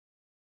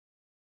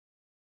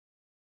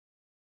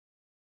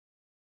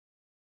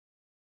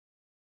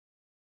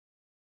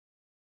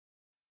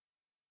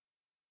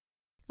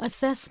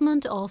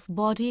Assessment of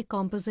body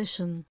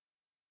composition.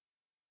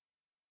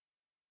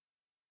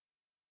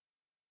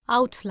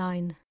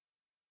 Outline.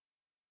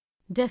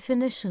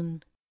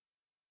 Definition.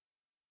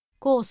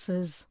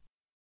 Courses.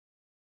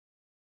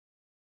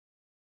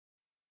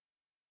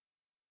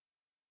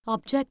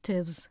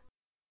 Objectives.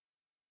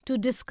 To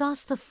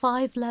discuss the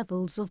 5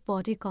 levels of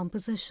body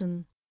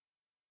composition.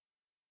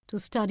 To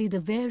study the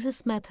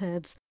various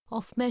methods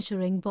of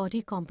measuring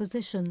body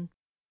composition.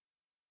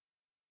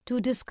 To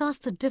discuss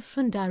the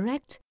different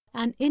direct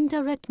and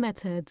indirect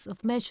methods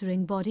of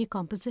measuring body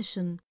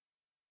composition.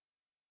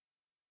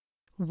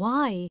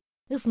 Why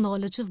is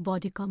knowledge of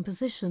body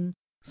composition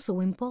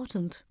so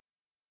important?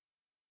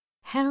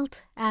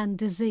 Health and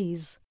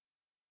disease.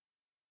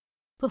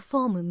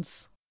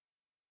 Performance.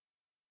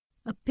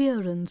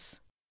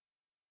 Appearance.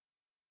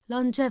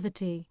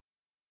 Longevity.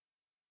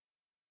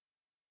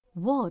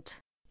 What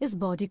is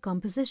body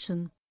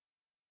composition?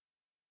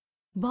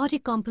 Body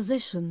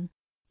composition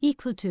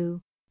equal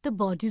to the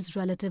body's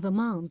relative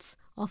amounts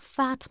of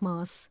fat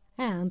mass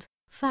and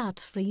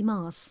fat-free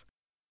mass,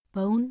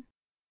 bone,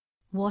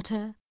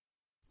 water,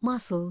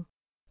 muscle,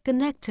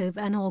 connective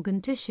and organ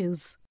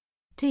tissues,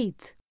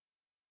 teeth.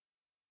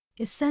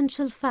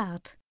 Essential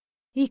fat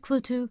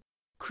equal to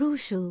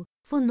crucial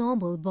for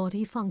normal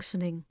body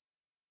functioning.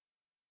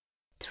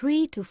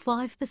 3 to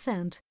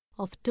 5%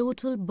 of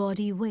total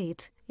body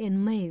weight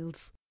in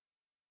males.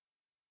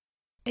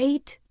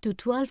 8 to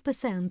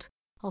 12%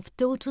 of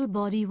total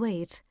body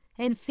weight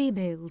in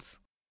females.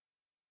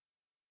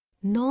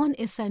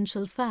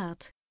 Non-essential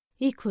fat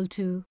equal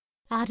to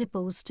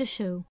adipose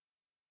tissue.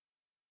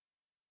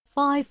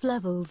 5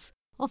 levels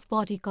of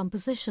body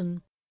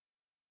composition.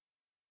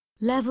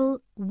 Level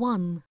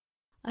 1.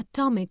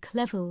 Atomic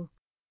level.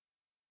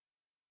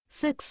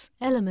 6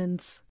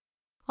 elements: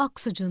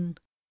 oxygen,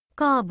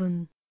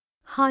 carbon,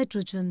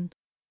 hydrogen,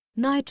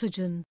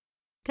 nitrogen,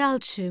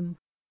 calcium,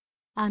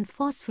 and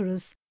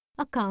phosphorus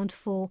account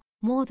for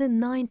more than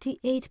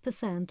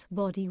 98%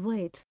 body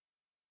weight.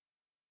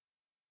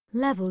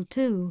 Level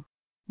 2.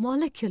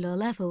 Molecular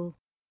level.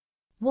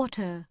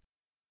 Water,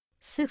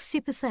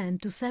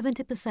 60% to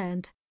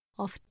 70%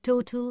 of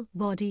total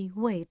body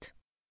weight.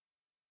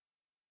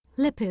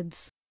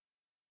 Lipids.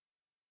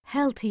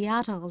 Healthy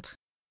adult,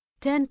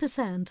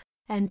 10%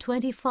 and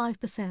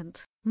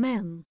 25%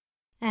 men,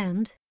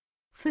 and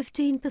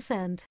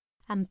 15%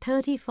 and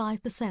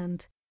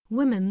 35%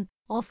 women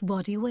of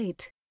body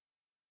weight.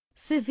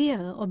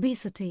 Severe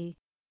obesity,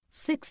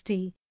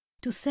 60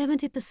 to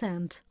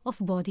 70% of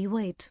body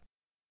weight.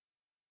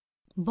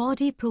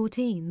 Body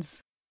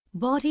proteins,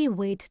 body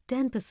weight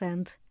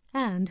 10%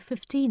 and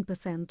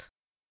 15%.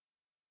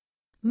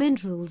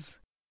 Minerals,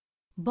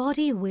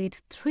 body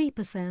weight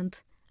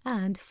 3%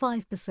 and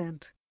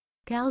 5%.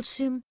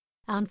 Calcium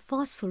and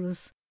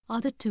phosphorus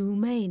are the 2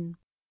 main.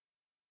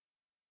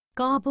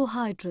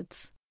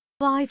 Carbohydrates,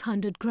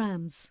 500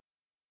 grams.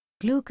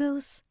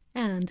 Glucose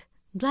and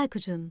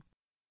glycogen.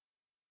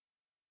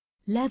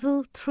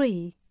 Level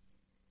 3.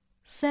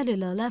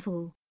 Cellular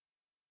level.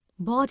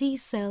 Body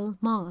cell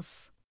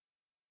mass.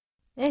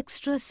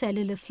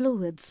 Extracellular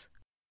fluids.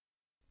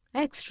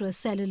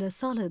 Extracellular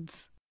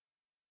solids.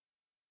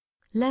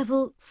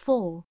 Level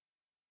 4.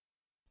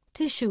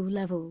 Tissue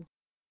level.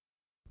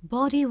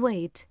 Body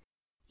weight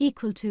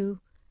equal to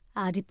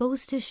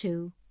adipose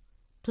tissue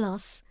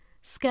plus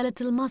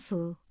skeletal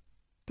muscle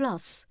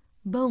plus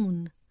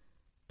bone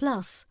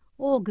plus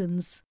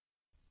organs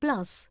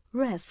plus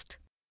rest.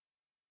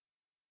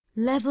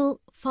 Level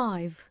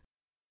 5.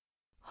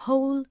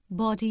 Whole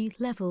body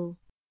level.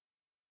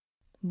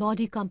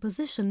 Body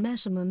composition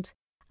measurement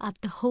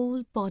at the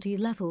whole body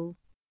level.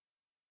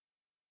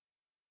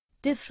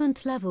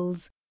 Different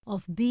levels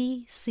of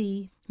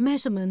BC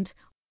measurement.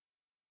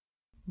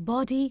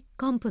 Body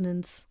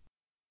components.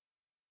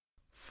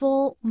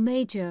 4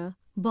 major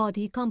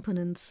body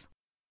components.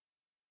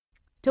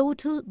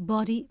 Total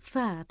body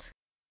fat.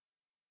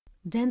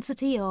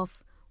 Density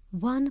of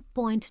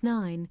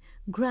 1.9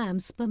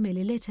 grams per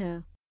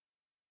milliliter.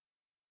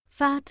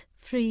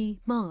 Fat-free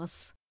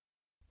mass.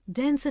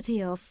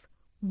 Density of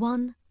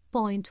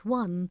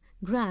 1.1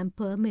 gram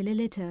per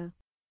milliliter.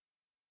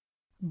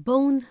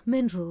 Bone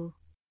mineral.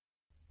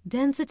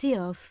 Density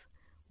of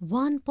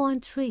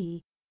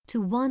 1.3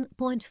 to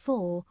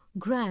 1.4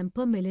 gram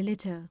per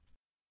milliliter.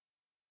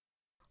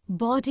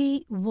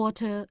 Body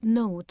water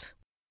note.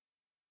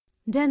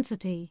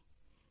 Density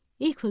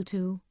equal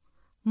to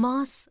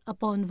mass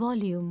upon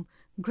volume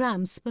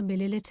grams per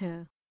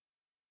milliliter.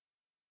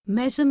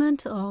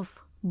 Measurement of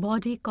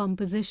body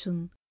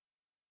composition.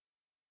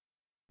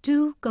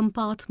 2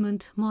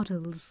 compartment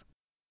models.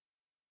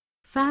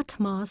 Fat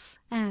mass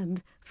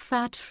and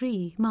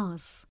fat-free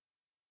mass.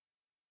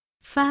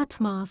 Fat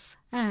mass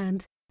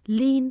and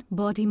lean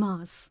body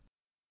mass.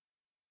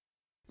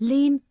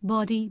 Lean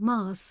body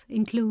mass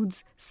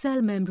includes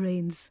cell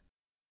membranes,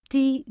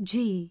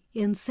 Tg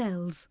in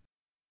cells.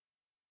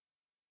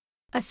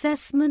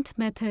 Assessment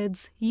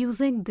methods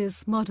using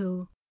this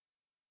model.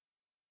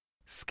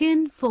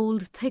 Skin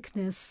fold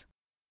thickness.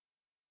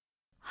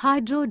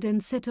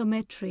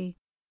 Hydrodensitometry,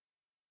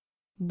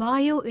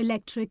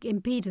 Bioelectric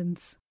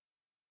impedance.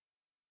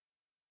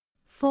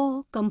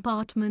 4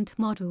 compartment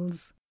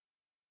models.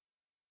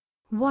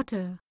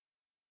 Water,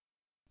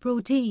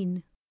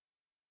 protein,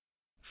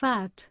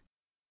 fat,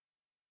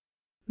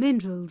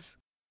 minerals.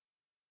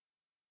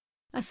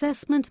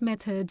 Assessment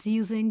methods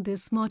using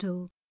this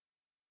model: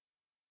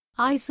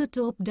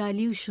 isotope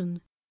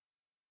dilution,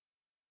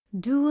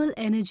 dual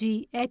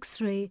energy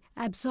X-ray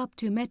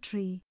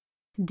absorptiometry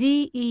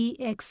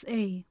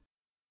DEXA,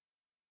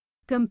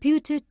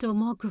 computed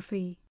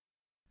tomography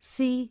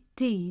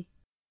CT,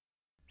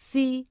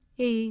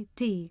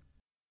 CAT,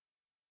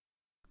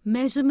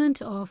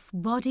 measurement of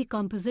body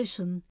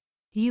composition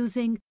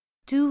using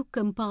 2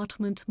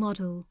 compartment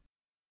model,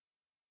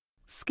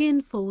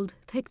 skin fold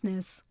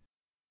thickness.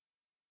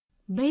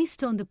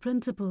 Based on the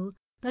principle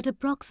that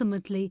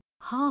approximately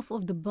half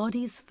of the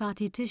body's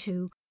fatty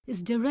tissue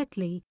is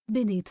directly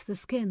beneath the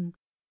skin.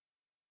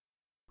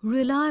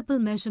 Reliable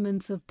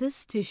measurements of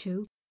this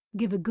tissue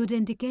give a good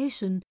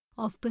indication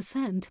of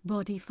percent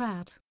body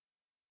fat.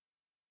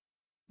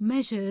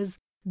 Measures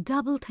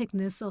double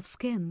thickness of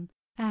skin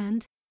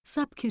and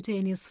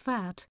subcutaneous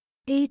fat.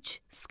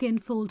 Each skin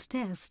fold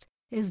test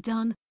is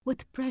done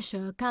with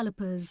pressure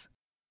calipers.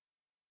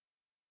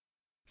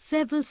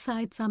 Several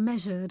sites are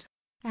measured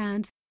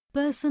and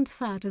percent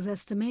fat is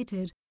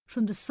estimated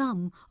from the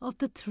sum of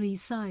the 3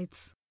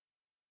 sites.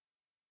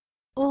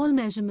 All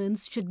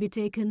measurements should be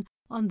taken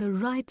on the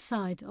right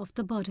side of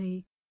the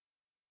body.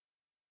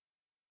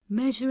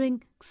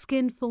 Measuring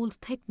skin fold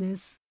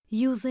thickness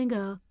using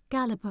a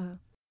caliper.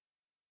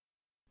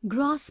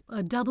 Grasp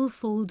a double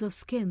fold of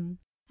skin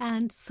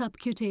and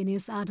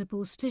subcutaneous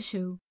adipose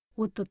tissue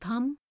with the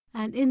thumb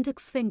and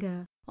index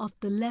finger of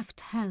the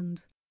left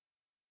hand.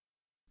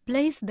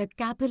 Place the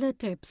capillary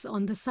tips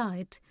on the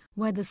site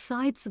where the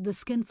sides of the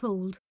skin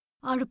fold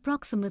are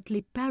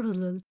approximately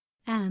parallel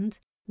and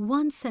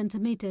 1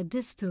 centimeter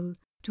distal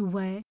to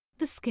where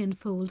the skin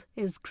fold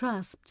is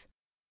grasped.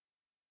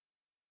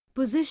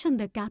 Position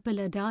the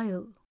capillary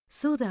dial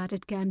so that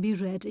it can be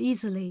read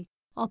easily.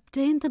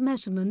 Obtain the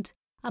measurement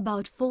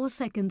about 4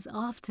 seconds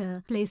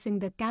after placing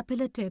the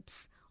capillary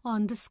tips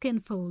on the skin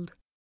fold.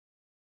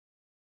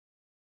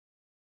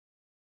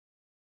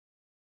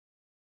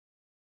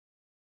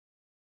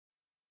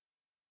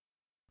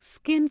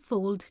 Skin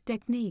fold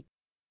technique.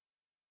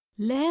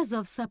 Layers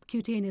of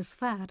subcutaneous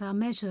fat are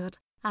measured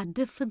at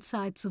different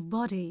sites of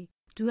body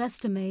to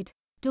estimate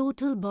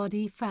total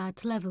body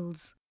fat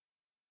levels.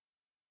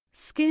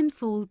 Skin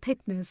fold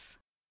thickness.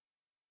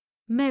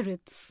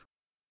 Merits: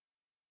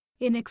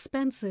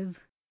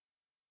 inexpensive,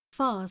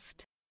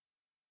 fast,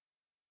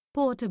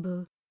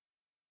 portable,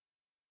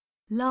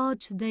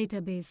 large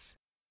database.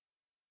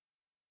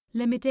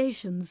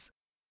 Limitations: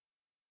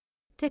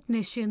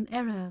 technician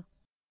error.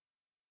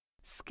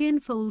 Skin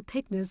fold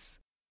thickness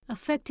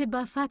affected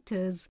by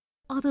factors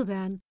other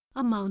than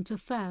amount of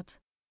fat.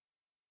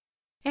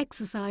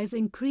 Exercise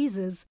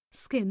increases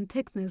skin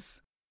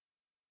thickness.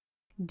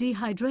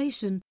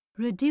 Dehydration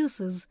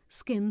reduces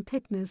skin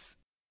thickness.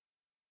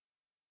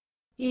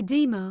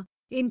 Edema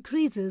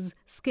increases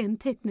skin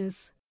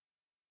thickness.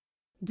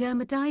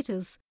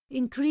 Dermatitis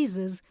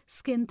increases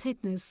skin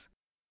thickness.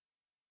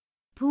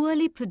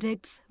 Poorly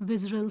predicts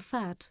visceral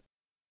fat.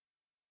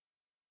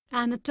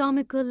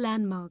 Anatomical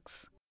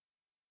landmarks.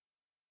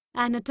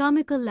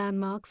 Anatomical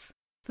landmarks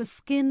for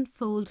skin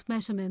fold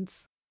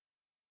measurements.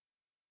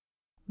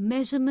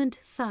 Measurement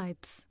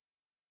sites.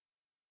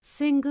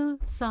 Single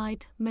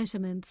site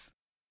measurements.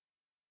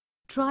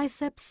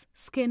 Triceps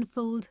skin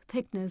fold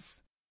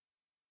thickness.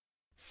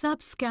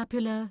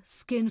 Subscapular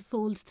skin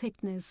fold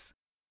thickness.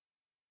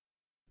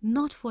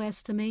 Not for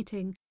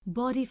estimating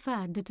body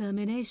fat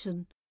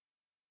determination.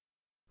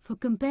 For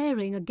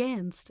comparing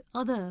against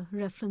other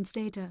reference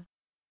data.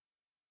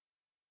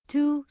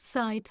 2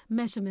 site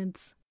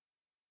measurements.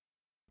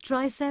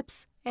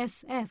 Triceps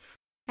SF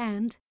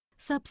and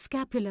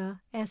subscapular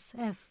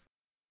SF.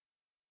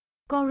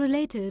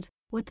 Correlated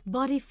with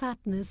body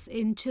fatness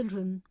in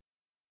children.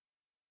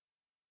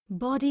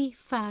 Body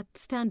fat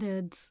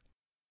standards.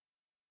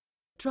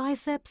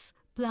 Triceps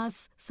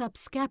plus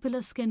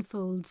subscapular skin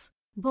folds,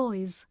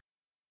 boys.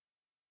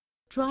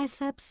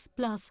 Triceps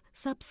plus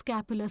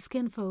subscapular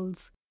skin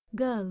folds,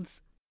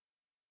 girls.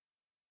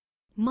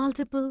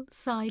 Multiple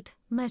site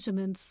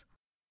measurements.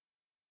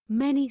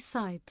 Many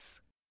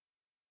sites.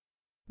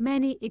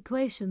 Many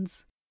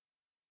equations.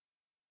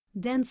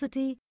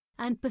 Density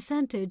and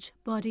percentage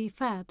body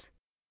fat.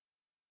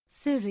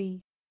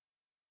 SIRI.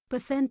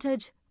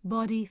 Percentage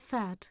body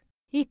fat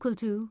equal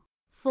to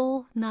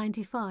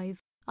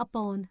 495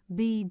 upon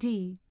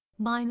BD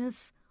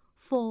minus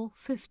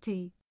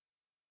 450.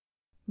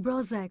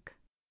 Brozac.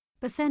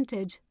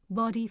 Percentage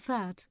body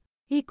fat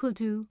equal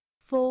to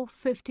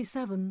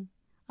 457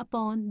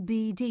 upon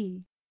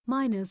BD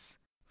minus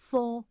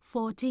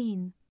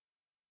 414.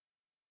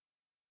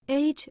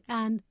 Age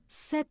and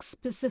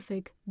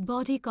sex-specific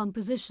body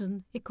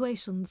composition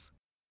equations.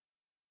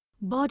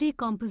 Body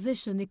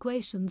composition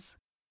equations.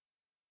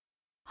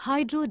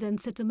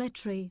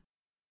 Hydrodensitometry.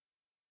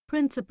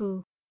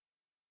 Principle: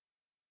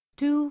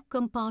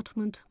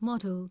 two-compartment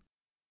model.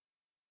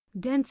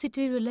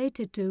 Density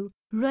related to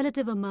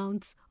relative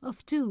amounts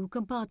of two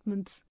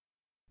compartments.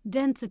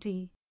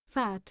 Density,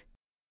 fat,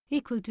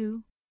 equal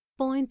to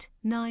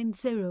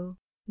 0.90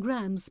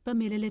 grams per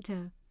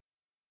milliliter.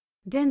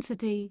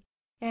 Density,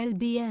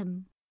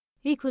 LBM,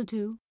 equal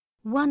to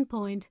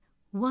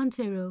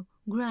 1.10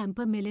 gram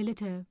per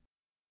milliliter.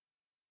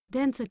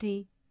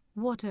 Density,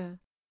 water,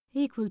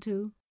 equal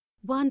to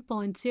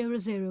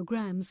 1.00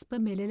 grams per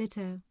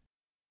milliliter.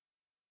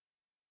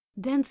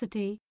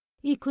 Density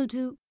equal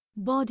to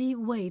body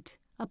weight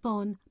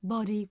upon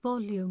body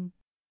volume.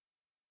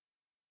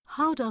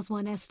 How does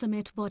one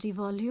estimate body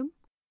volume?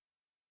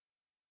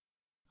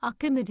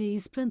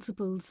 Archimedes'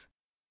 principles.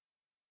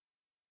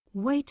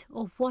 Weight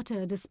of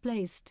water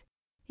displaced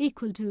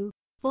equal to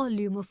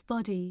volume of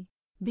body,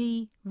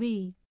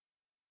 BV.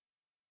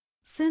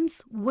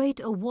 Since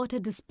weight of water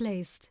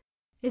displaced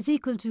is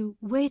equal to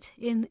weight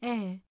in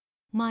air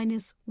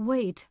minus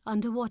weight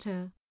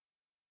underwater,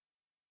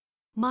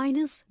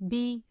 minus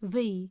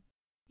BV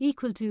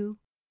equal to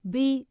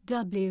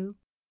BW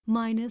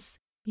minus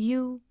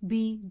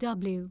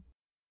UBW.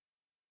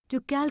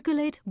 To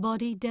calculate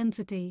body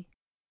density,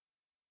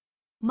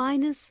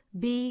 minus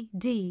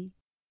BD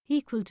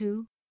equal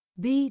to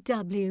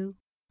BW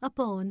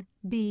upon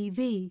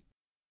BV.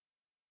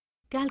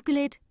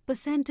 Calculate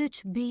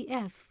percentage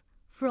BF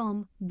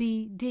from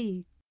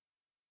BD.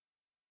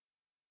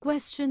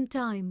 Question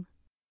time.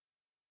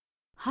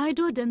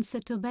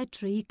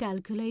 Hydrodensitometry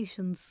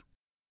calculations.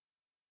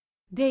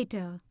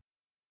 Data.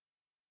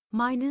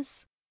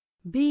 Minus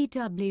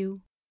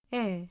BW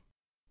air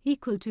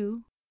equal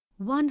to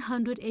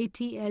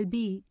 180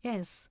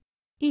 lbs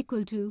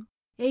equal to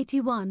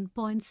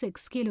 81.6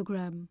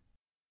 kg.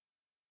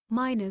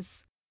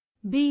 Minus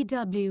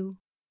BW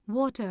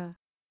water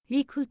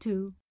equal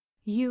to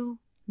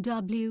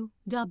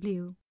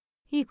UWW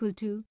equal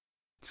to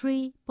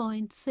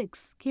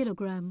 3.6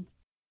 kg.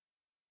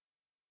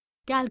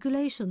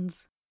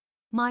 Calculations.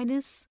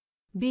 Minus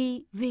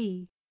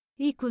BV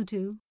equal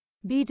to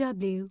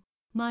BW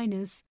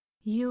minus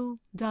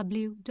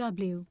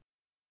UWW.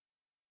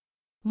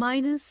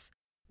 Minus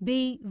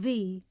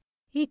BV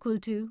equal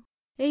to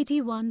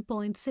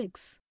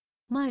 81.6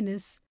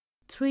 minus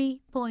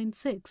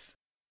 3.6.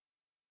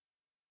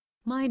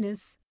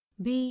 Minus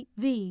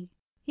BV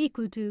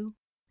equal to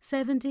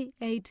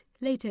 78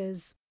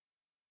 liters.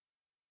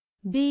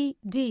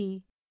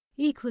 BD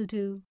equal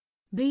to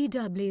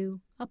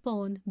BW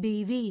upon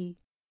BV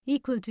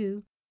equal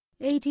to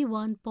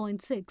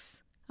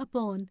 81.6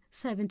 upon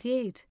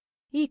 78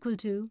 equal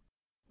to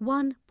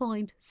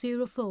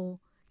 1.04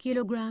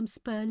 kilograms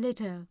per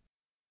liter.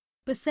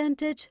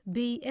 Percentage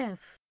BF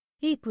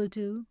equal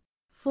to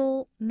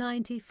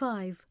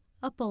 495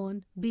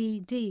 upon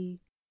BD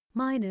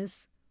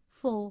minus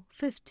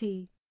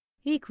 450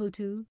 equal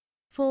to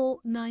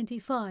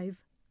 495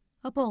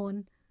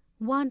 upon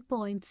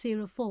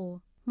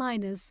 1.04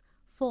 minus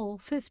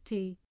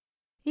 450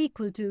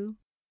 equal to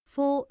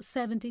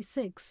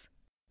 476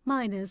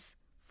 minus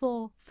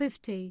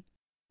 450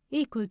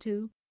 equal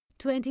to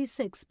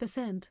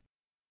 26%.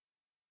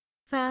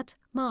 Fat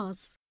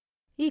mass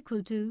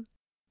equal to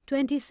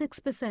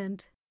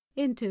 26%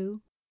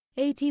 into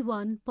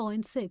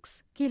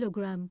 81.6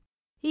 kilogram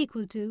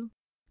equal to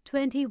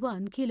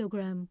 21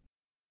 kilogram.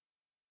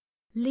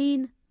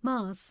 Lean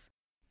mass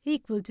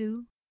equal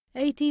to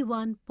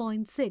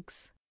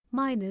 81.6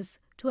 minus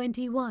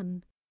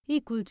 21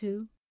 equal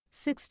to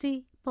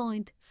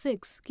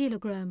 60.6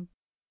 kilogram.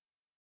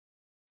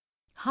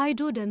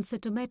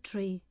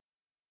 Hydrodensitometry.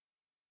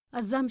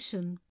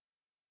 Assumption.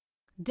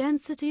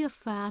 Density of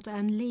fat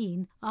and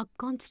lean are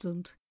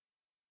constant.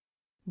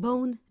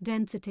 Bone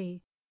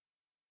density.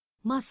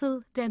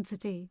 Muscle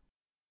density.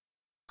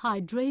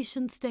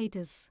 Hydration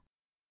status.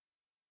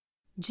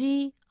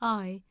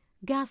 GI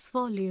gas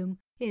volume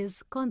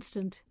is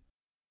constant.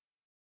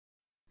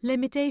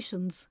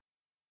 Limitations.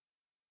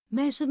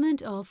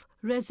 Measurement of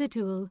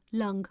residual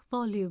lung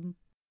volume.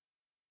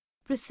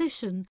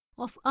 Precision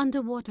of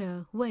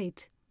underwater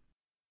weight.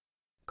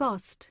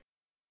 Cost.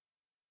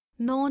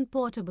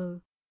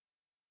 Non-portable.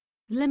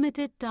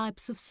 Limited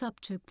types of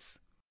subjects.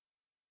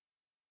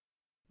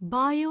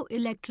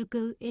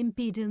 Bioelectrical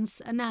impedance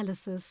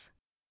analysis.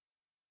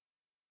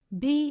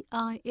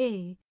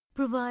 BIA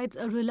provides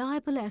a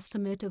reliable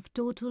estimate of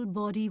total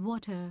body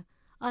water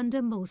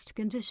under most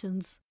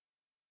conditions.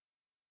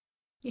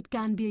 It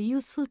can be a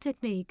useful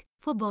technique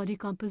for body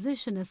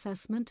composition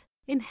assessment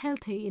in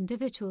healthy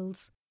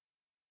individuals.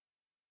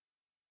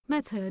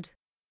 Method.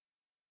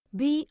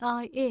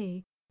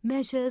 BIA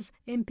measures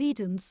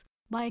impedance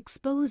by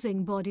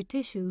exposing body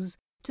tissues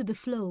to the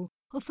flow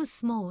of a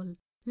small,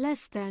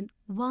 less than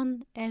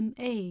 1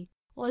 mA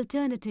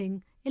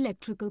alternating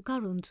electrical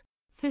current,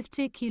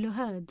 50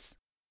 kHz.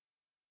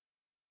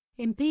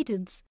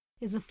 Impedance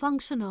is a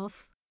function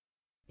of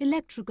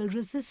electrical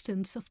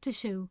resistance of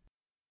tissue,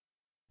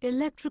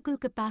 electrical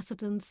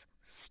capacitance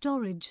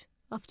storage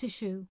of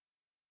tissue.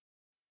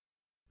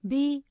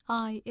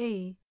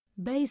 BIA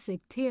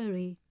Basic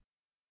Theory.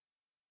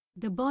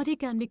 The body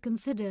can be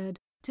considered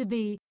to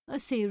be a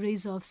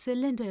series of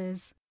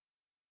cylinders.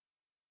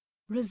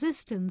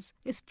 Resistance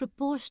is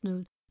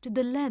proportional to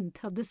the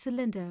length of the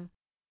cylinder.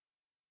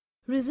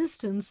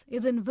 Resistance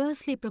is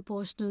inversely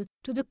proportional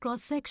to the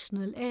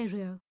cross-sectional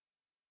area.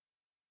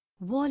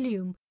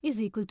 Volume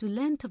is equal to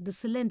length of the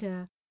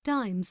cylinder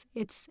times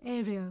its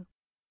area.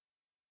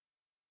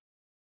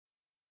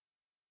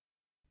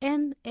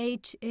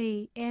 NHANES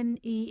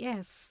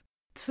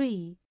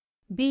 3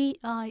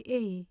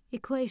 BIA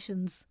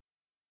equations.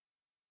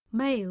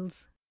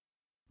 Males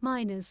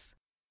minus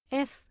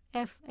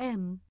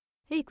FFM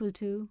equal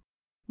to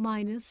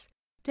minus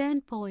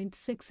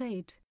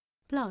 10.68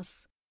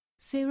 plus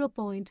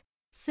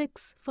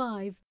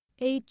 0.65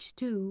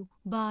 H2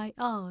 by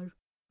R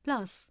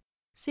plus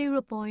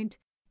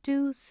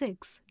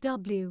 0.26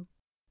 W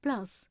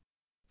plus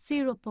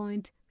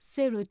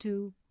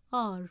 0.02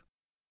 R.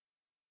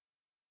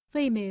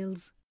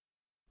 Females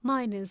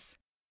minus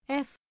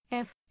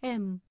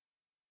FFM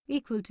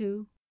equal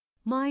to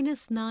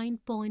minus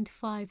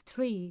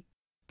 9.53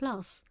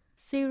 plus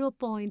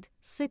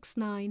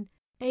 0.69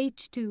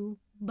 H2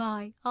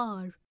 by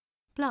R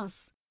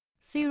plus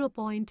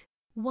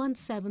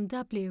 0.17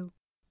 W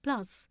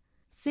plus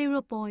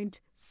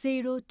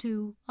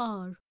 0.02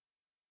 R,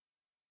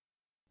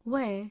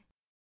 where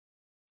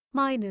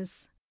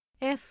minus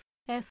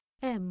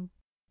FFM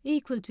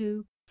equal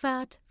to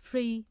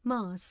fat-free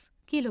mass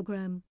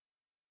kilogram,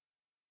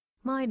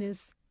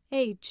 minus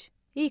H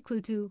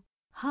equal to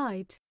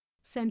height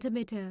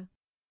centimeter,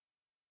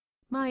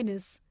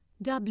 minus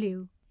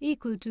W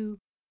equal to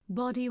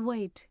body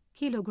weight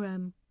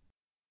kilogram,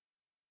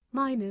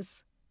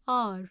 minus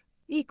R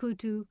equal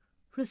to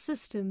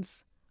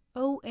resistance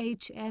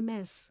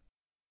OHMS.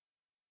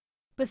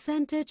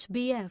 Percentage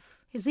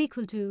BF is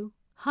equal to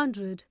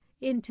 100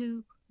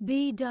 into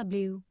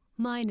BW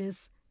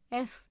minus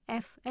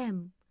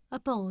FFM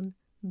upon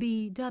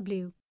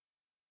BW.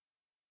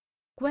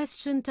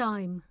 Question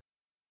time.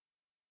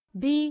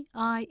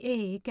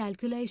 BIA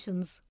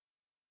calculations.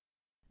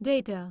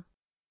 Data.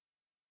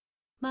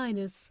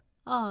 Minus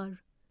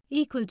R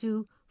equal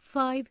to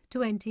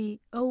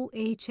 520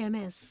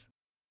 OHMS.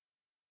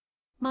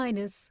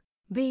 Minus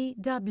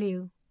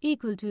BW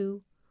equal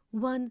to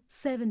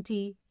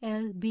 170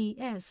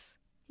 lbs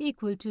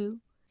equal to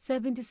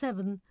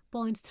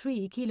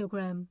 77.3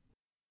 kilogram.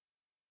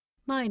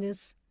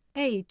 Minus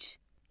H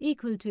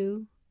equal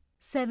to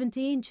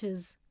 70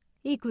 inches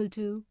equal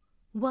to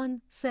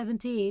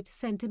 178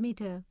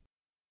 centimeter.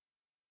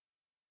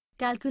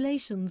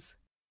 Calculations.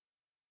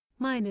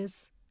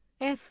 Minus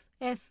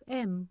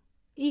FFM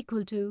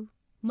equal to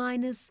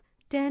minus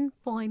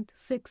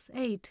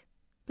 10.68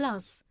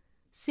 plus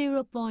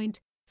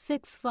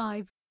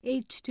 0.65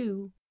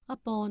 H2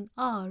 upon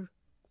R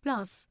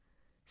plus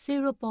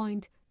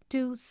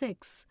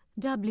 0.26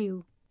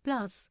 W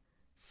plus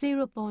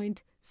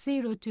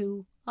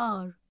 0.02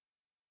 R.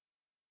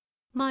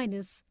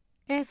 Minus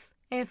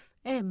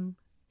FFM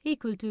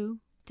equal to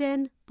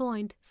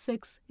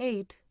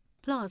 10.68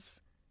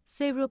 plus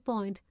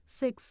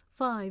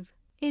 0.65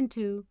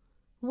 into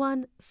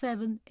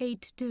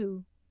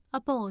 1782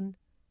 upon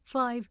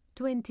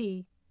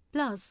 520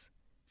 plus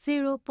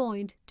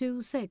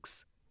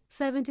 0.26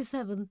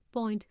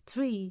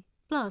 77.3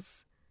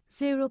 plus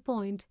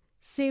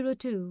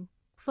 0.02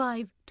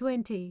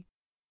 520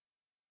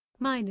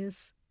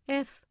 minus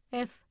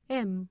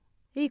FFM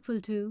equal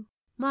to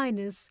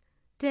minus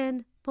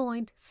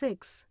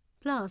 10.6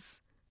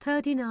 plus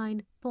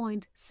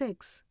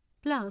 39.6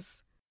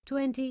 plus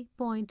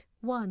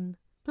 20.1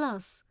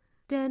 plus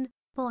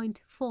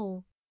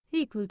 10.4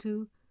 equal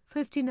to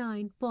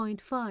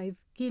 59.5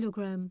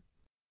 kilogram.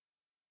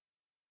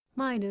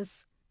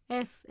 Minus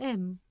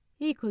FM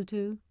equal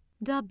to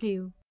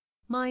W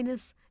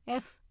minus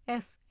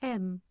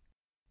FFM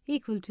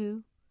equal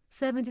to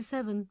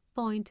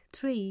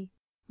 77.3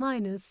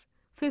 minus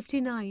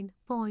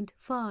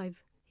 59.5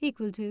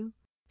 equal to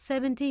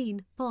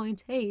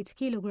 17.8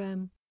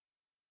 kilogram.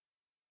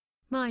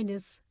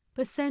 Minus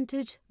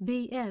percentage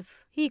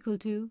BF equal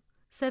to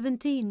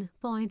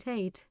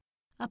 17.8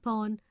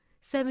 upon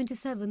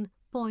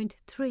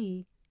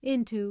 77.3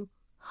 into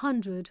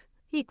 100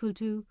 equal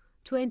to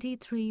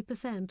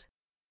 23%.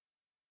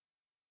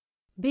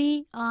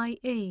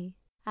 BIA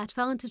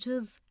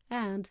advantages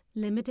and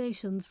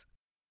limitations.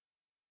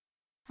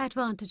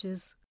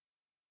 Advantages: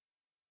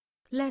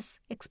 less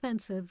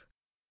expensive,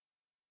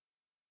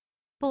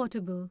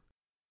 portable,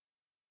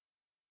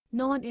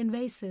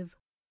 non-invasive,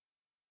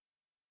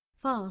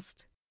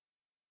 fast.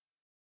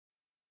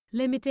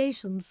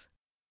 Limitations: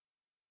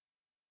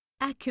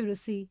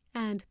 accuracy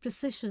and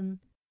precision.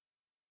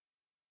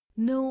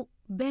 No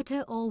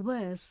better or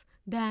worse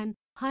than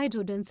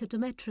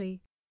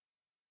hydrodensitometry.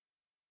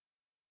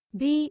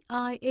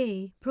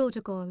 BIA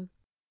protocol: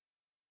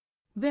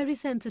 very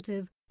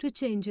sensitive to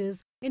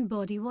changes in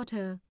body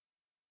water.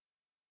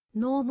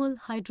 Normal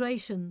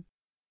hydration,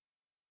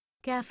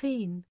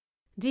 caffeine,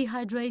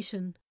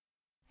 dehydration,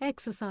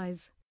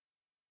 exercise,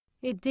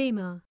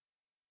 edema,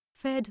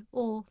 fed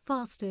or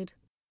fasted.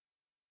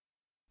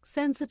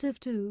 sensitive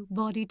to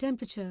body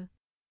temperature,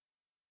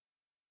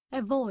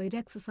 avoid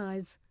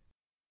exercise,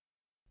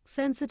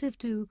 sensitive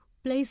to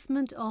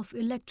placement of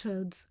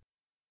electrodes,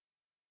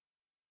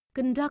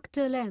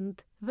 conductor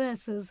length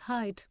versus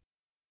height.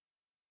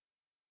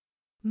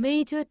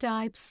 Major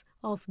types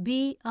of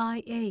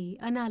BIA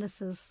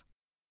analysis.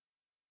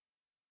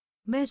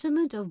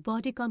 Measurement of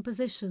body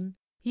composition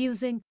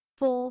using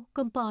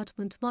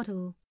 4-compartment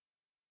model.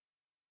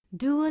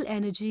 Dual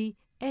energy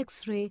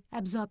X-ray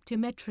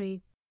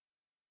absorptiometry.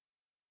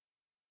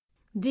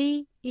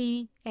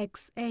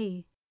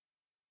 DEXA.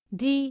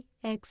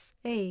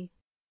 DXA.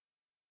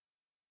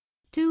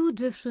 2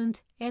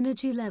 different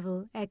energy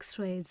level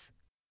X-rays.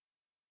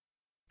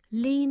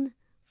 Lean,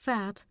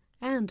 fat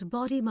and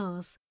body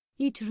mass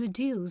each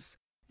reduce,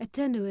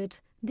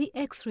 attenuate the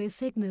X-ray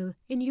signal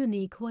in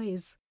unique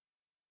ways.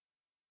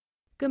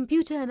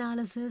 Computer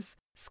analysis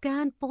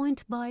scan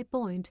point by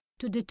point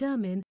to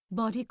determine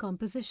body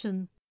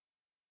composition.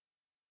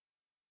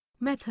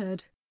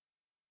 Method: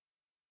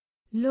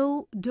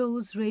 low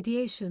dose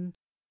radiation,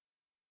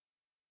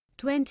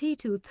 20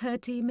 to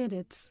 30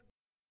 minutes.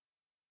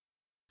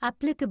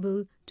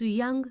 Applicable to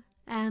young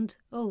and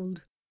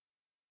old.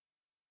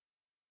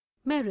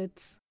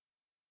 Merits: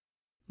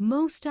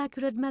 most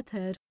accurate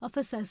method of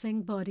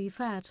assessing body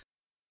fat.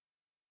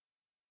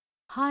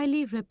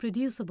 Highly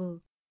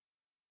reproducible.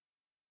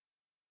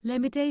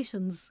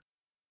 Limitations: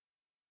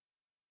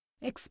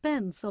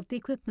 expense of the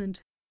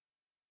equipment,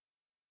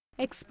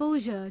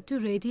 exposure to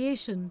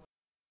radiation,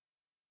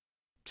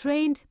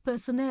 trained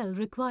personnel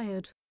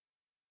required,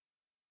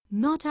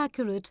 not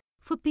accurate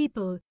for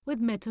people with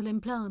metal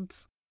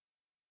implants.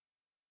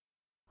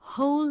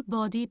 Whole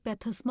body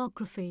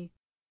plethysmography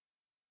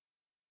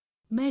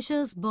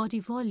measures body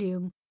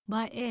volume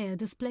by air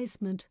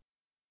displacement.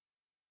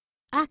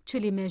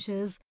 Actually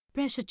measures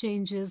pressure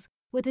changes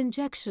with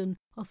injection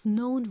of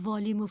known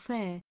volume of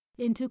air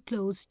into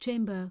closed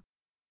chamber.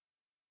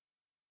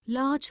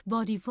 Large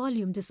body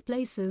volume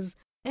displaces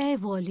air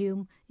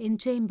volume in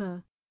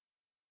chamber.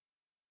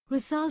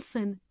 Results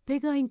in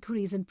bigger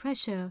increase in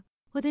pressure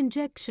with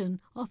injection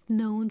of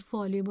known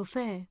volume of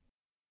air.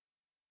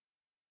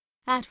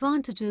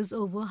 Advantages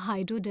over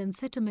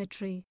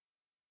hydrodensitometry.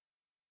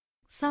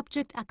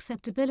 Subject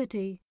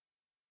acceptability.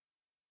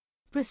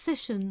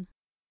 Precision.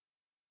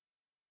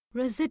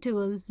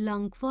 Residual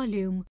lung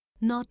volume,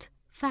 not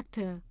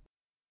factor.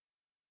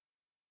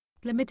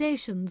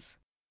 Limitations: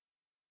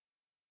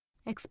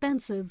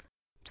 expensive,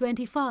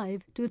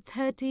 $25,000 to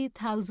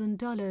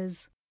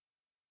 $30,000.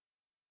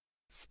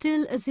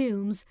 Still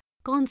assumes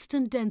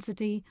constant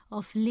density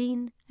of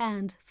lean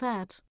and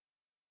fat.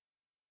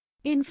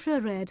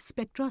 Infrared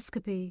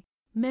spectroscopy,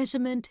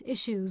 measurement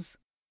issues.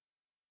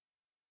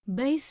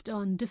 Based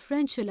on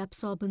differential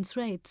absorbance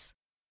rates.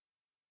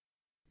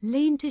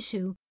 Lean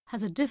tissue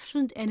has a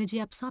different energy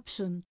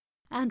absorption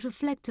and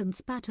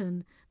reflectance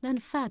pattern than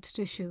fat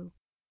tissue.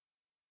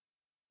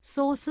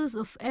 Sources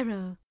of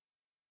error.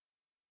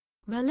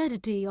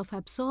 Validity of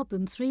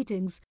absorbance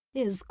readings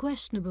is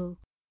questionable.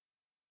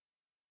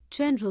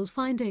 General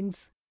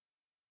findings: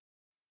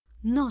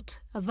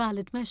 not a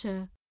valid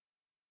measure.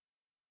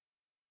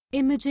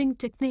 Imaging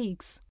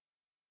techniques.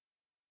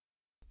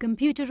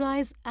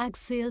 Computerized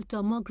axial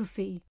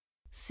tomography,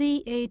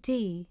 CAT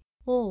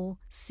or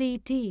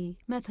CT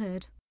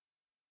method.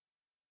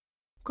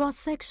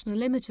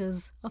 Cross-sectional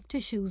images of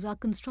tissues are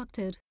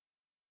constructed.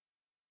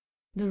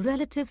 The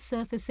relative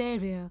surface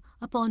area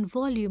upon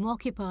volume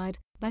occupied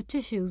by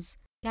tissues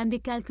can be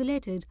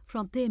calculated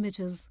from the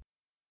images.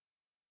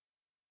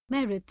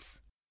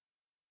 Merits: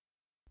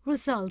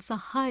 results are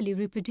highly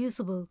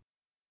reproducible.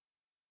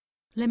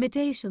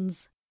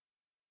 Limitations: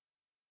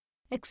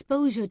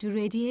 exposure to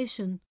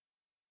radiation,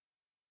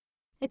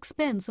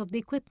 expense of the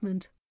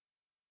equipment.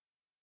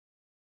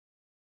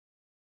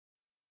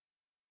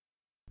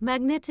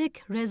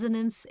 Magnetic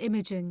resonance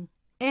imaging,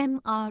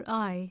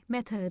 MRI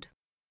method.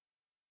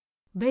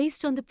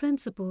 Based on the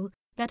principle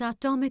that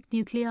atomic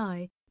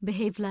nuclei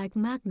behave like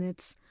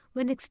magnets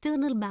when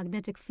external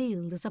magnetic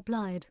field is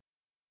applied.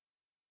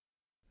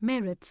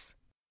 Merits: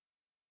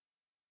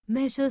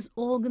 measures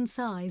organ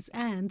size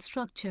and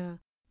structure,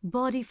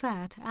 body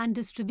fat and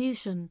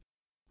distribution,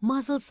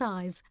 muscle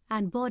size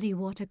and body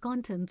water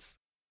contents.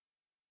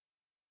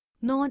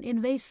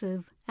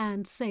 Non-invasive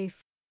and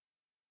safe.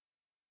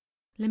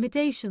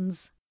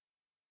 Limitations: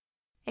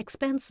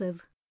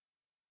 expensive.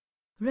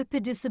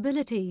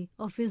 Reproducibility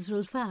of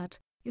visceral fat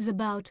is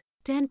about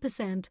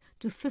 10%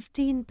 to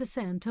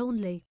 15%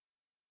 only.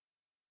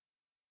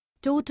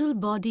 Total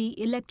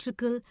body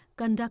electrical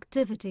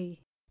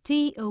conductivity,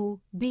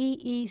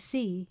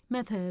 TOBEC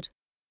method.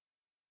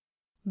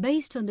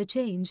 Based on the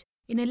change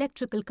in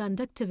electrical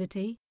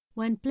conductivity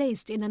when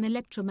placed in an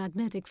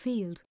electromagnetic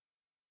field,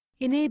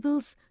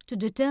 enables to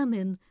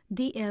determine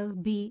the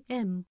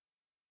LBM.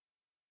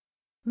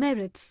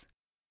 Merits: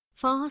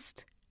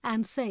 fast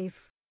and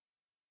safe.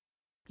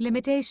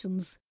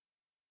 Limitations: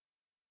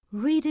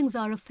 readings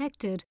are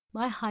affected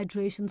by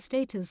hydration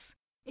status,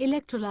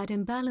 electrolyte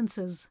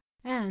imbalances,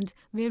 and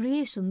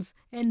variations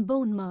in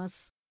bone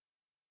mass.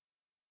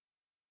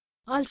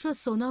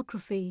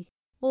 ultrasonography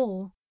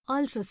or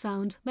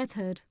ultrasound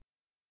method,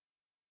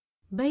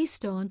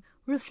 based on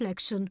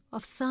reflection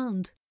of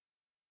sound.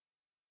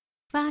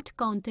 Fat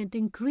content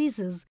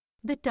increases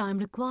the time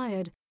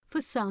required for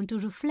sound to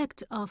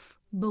reflect off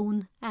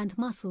bone and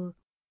muscle.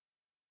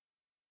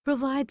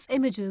 Provides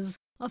images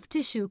of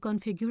tissue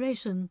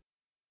configuration.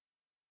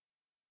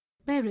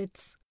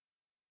 Merits.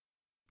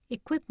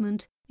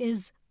 Equipment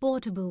is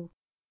portable.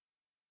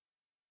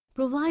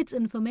 Provides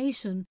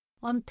information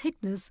on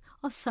thickness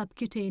of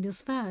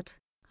subcutaneous fat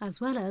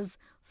as well as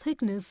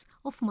thickness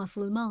of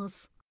muscle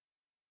mass.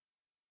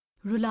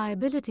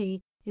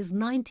 Reliability is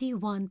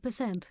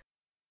 91%.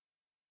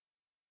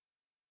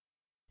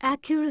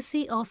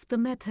 Accuracy of the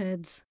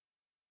methods.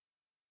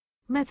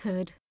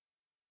 Method.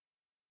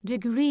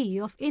 Degree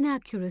of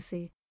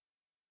inaccuracy.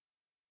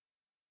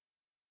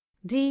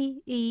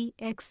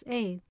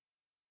 DEXA.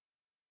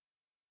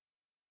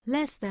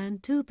 Less than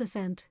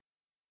 2%.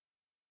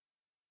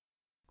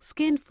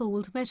 Skin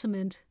fold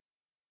measurement.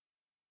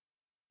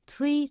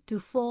 3 to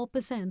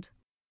 4%.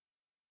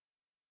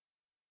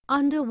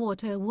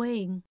 Underwater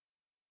weighing.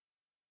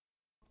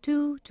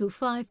 2 to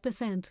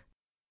 5%.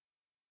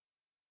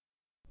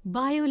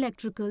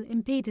 Bioelectrical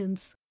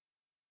impedance.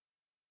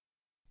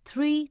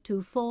 3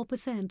 to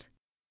 4%.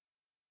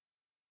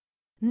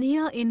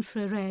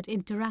 Near-infrared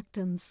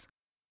interactance.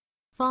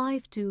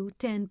 5 to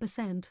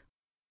 10%.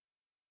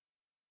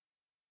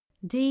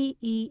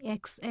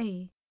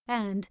 DEXA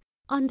and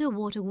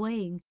underwater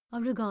weighing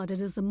are regarded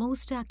as the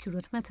most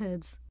accurate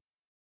methods.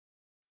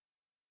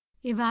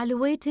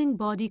 Evaluating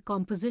body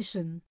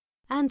composition,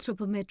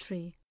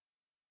 anthropometry,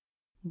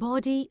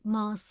 body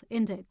mass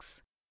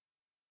index,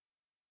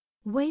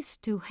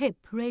 waist to hip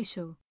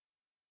ratio,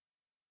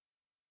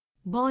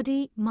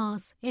 body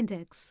mass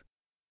index.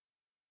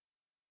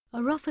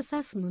 A rough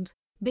assessment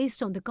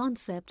based on the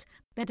concept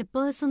that a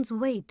person's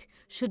weight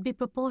should be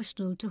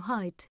proportional to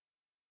height.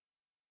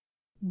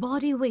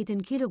 Body weight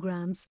in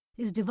kilograms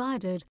is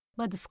divided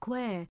by the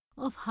square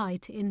of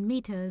height in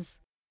meters.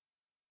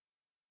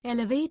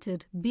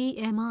 Elevated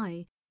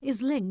BMI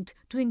is linked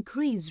to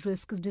increased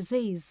risk of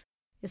disease,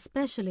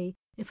 especially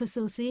if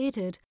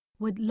associated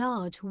with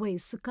large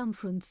waist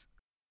circumference.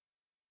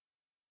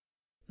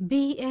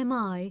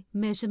 BMI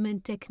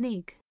measurement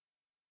technique.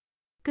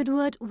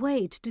 Convert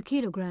weight to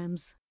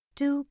kilograms,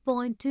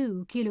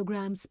 2.2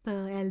 kilograms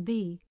per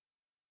lb.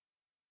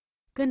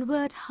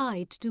 Convert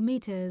height to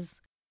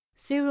meters,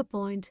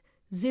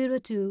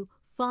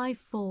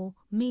 0.0254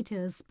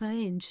 meters per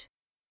inch.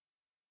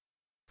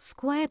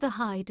 Square the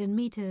height in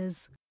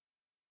meters.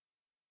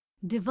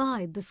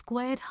 Divide the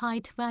squared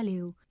height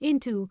value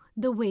into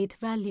the weight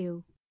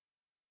value.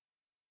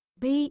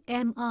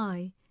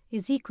 BMI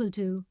is equal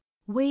to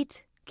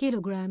weight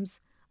kilograms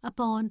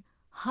upon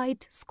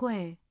height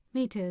square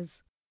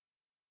meters.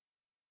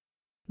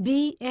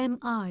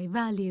 BMI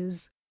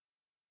values.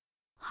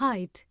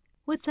 Height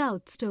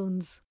without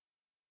stones.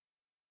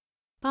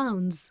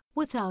 Pounds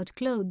without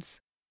clothes.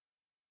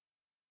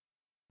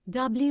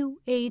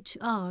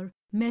 WHR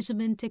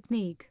measurement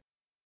technique.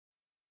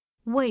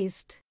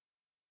 Waist.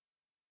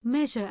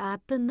 Measure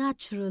at the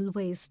natural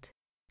waist,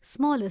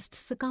 smallest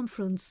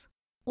circumference,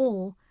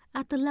 or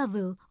at the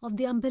level of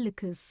the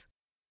umbilicus.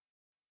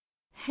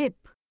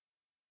 Hip.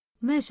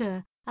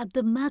 Measure at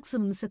the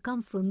maximum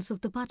circumference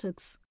of the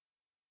buttocks.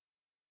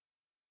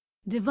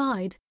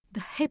 Divide the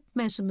hip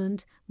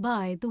measurement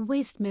by the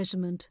waist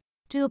measurement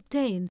to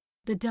obtain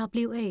the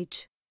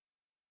WH.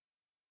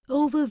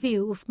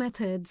 Overview of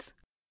methods.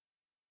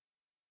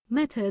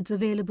 Methods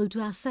available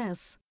to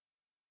assess.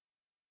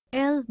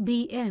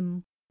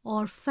 LBM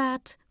or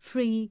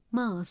fat-free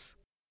mass.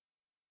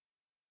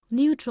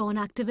 Neutron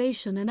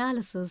activation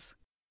analysis.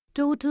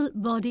 Total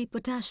body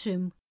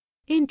potassium.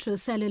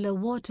 Intracellular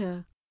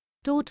water.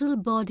 Total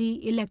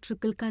body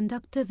electrical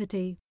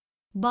conductivity.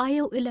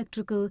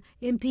 Bioelectrical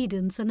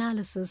impedance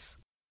analysis.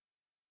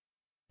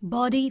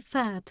 Body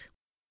fat.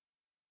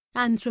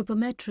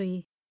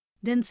 Anthropometry,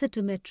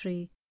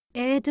 densitometry,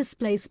 air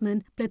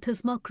displacement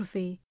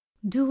plethysmography,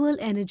 dual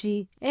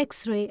energy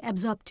X-ray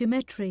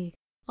absorptiometry,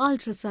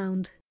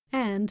 ultrasound,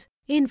 and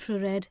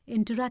infrared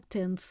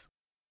interactance.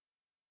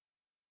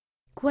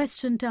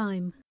 Question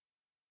time.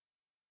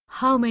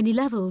 How many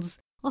levels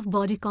of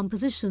body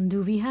composition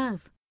do we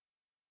have?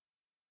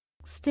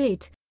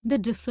 State the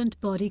different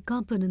body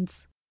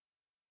components.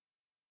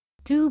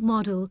 2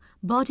 model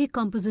body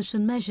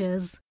composition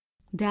measures,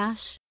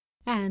 dash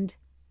and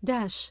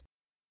dash.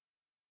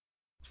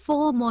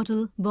 4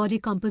 model body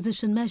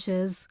composition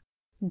measures,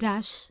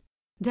 dash,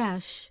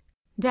 dash,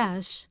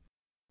 dash,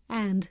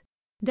 and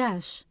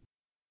dash.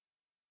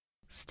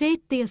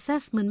 State the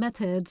assessment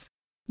methods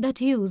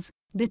that use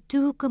the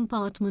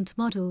 2-compartment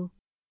model.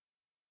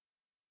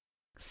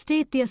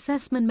 State the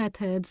assessment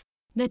methods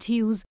that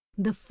use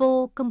the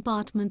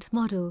 4-compartment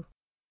model.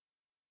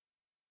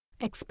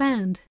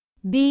 Expand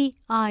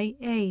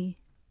BIA,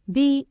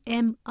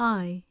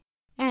 BMI,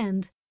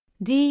 and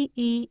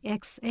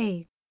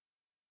DEXA.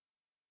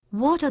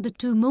 What are the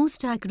 2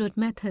 most accurate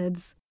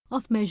methods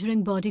of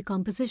measuring body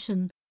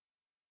composition?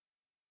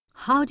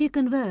 How do you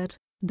convert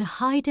the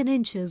height in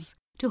inches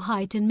to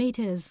height in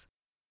meters?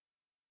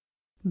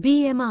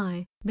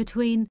 BMI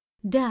between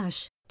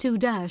dash to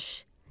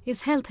dash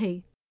is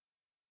healthy.